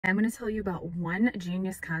I'm going to tell you about one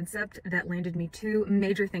genius concept that landed me two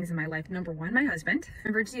major things in my life. Number one, my husband.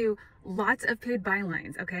 Number two, lots of paid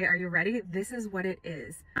bylines. Okay, are you ready? This is what it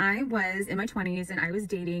is. I was in my 20s and I was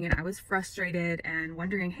dating and I was frustrated and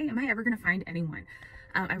wondering, hey, am I ever going to find anyone?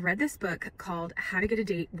 I read this book called How to Get a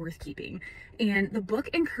Date Worth Keeping. And the book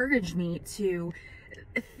encouraged me to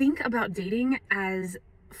think about dating as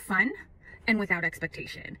fun and without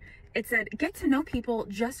expectation. It said, get to know people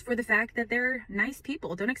just for the fact that they're nice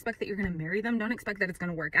people. Don't expect that you're going to marry them. Don't expect that it's going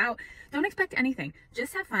to work out. Don't expect anything.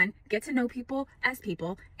 Just have fun, get to know people as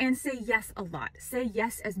people, and say yes a lot. Say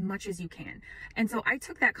yes as much as you can. And so I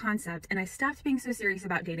took that concept and I stopped being so serious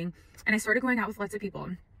about dating and I started going out with lots of people.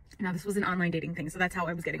 Now, this was an online dating thing, so that's how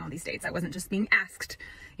I was getting all these dates. I wasn't just being asked,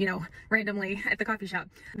 randomly at the coffee shop.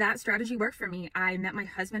 That strategy worked for me. I met my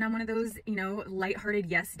husband on one of those, lighthearted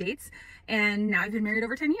yes dates, and now I've been married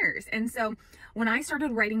over 10 years. And so when I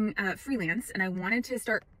started writing freelance and I wanted to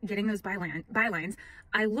start getting those bylines,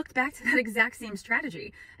 I looked back to that exact same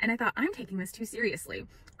strategy and I thought, I'm taking this too seriously.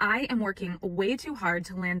 I am working way too hard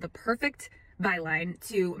to land the perfect byline,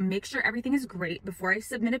 to make sure everything is great before I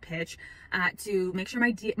submit a pitch, to make sure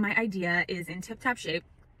my idea is in tip-top shape.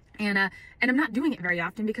 And I'm not doing it very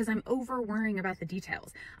often because I'm over worrying about the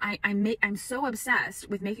details. I'm so obsessed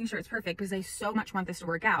with making sure it's perfect because I so much want this to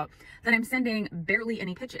work out that I'm sending barely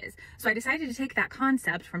any pitches. So I decided to take that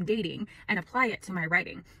concept from dating and apply it to my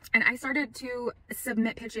writing. And I started to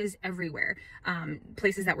submit pitches everywhere.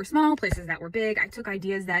 Places that were small, places that were big. I took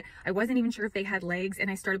ideas that I wasn't even sure if they had legs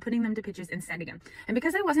and I started putting them to pitches and sending them. And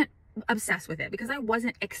because I wasn't obsessed with it, because I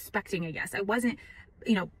wasn't expecting a yes, I wasn't,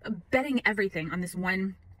 betting everything on this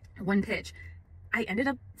one pitch, I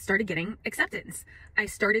started getting acceptance. I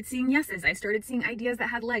started seeing yeses. I started seeing ideas that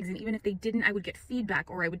had legs. And even if they didn't, I would get feedback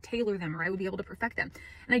or I would tailor them or I would be able to perfect them.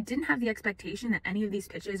 And I didn't have the expectation that any of these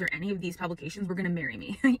pitches or any of these publications were going to marry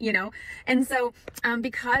me, And so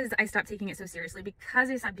because I stopped taking it so seriously, because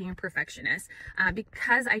I stopped being a perfectionist,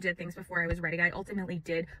 because I did things before I was ready, I ultimately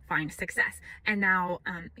did find success. And now,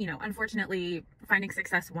 unfortunately, finding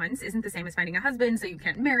success once isn't the same as finding a husband, so you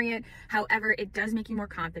can't marry it. However, it does make you more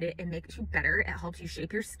confident. It makes you better. It helps you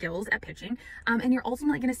shape your skills at pitching. And you're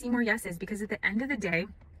ultimately going to see more yeses because at the end of the day,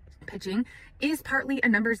 pitching is partly a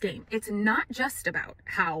numbers game. It's not just about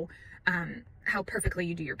how perfectly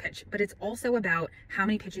you do your pitch, but it's also about how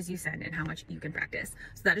many pitches you send and how much you can practice.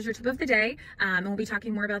 So that is your tip of the day. And we'll be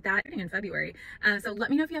talking more about that in February. So let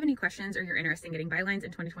me know if you have any questions or you're interested in getting bylines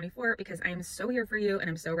in 2024, because I am so here for you and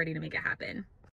I'm so ready to make it happen.